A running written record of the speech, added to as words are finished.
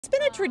It's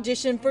been a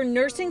tradition for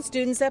nursing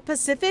students at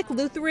Pacific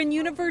Lutheran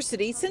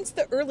University since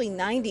the early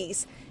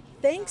 90s.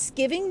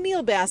 Thanksgiving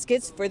meal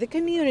baskets for the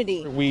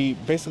community. We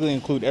basically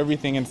include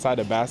everything inside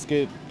a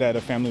basket that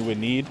a family would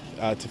need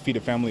to feed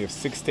a family of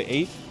 6 to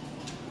 8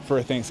 for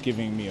a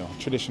Thanksgiving meal,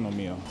 traditional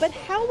meal. But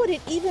how would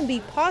it even be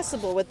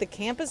possible with the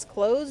campus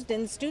closed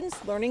and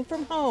students learning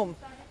from home?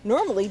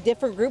 Normally,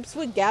 different groups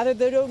would gather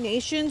their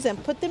donations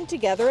and put them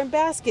together in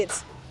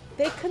baskets.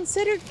 They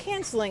considered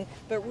canceling,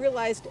 but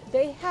realized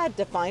they had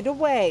to find a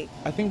way.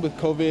 I think with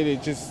COVID,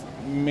 it just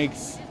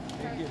makes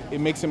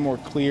it more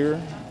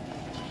clear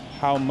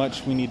how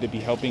much we need to be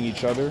helping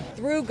each other.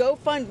 Through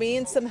GoFundMe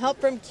and some help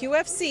from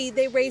QFC,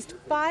 they raised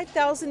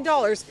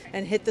 $5,000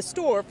 and hit the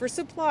store for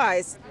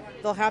supplies.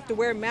 They'll have to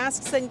wear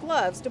masks and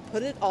gloves to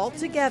put it all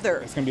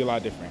together. It's going to be a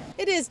lot different.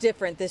 It is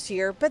different this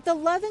year, but the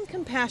love and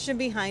compassion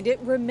behind it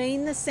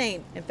remain the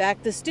same. In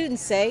fact, the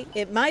students say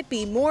it might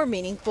be more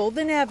meaningful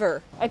than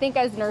ever. I think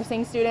as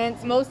nursing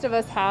students, most of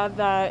us have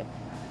that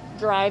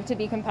drive to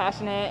be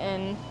compassionate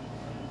and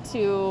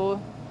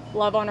to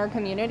love on our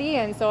community,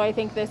 and so I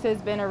think this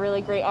has been a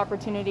really great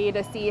opportunity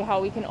to see how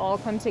we can all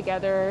come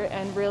together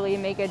and really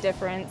make a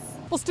difference.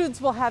 Well,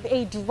 students will have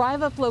a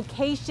drive-up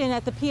location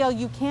at the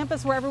PLU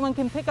campus where everyone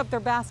can pick up their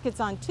baskets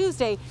on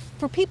Tuesday.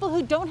 For people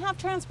who don't have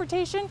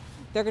transportation,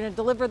 they're going to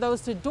deliver those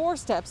to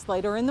doorsteps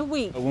later in the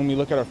week. When we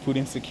look at our food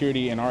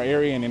insecurity in our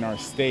area and in our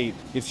state,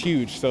 it's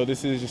huge. So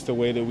this is just a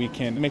way that we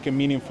can make a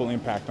meaningful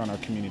impact on our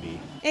community.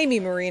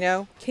 Amy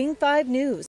Marino, King 5 News.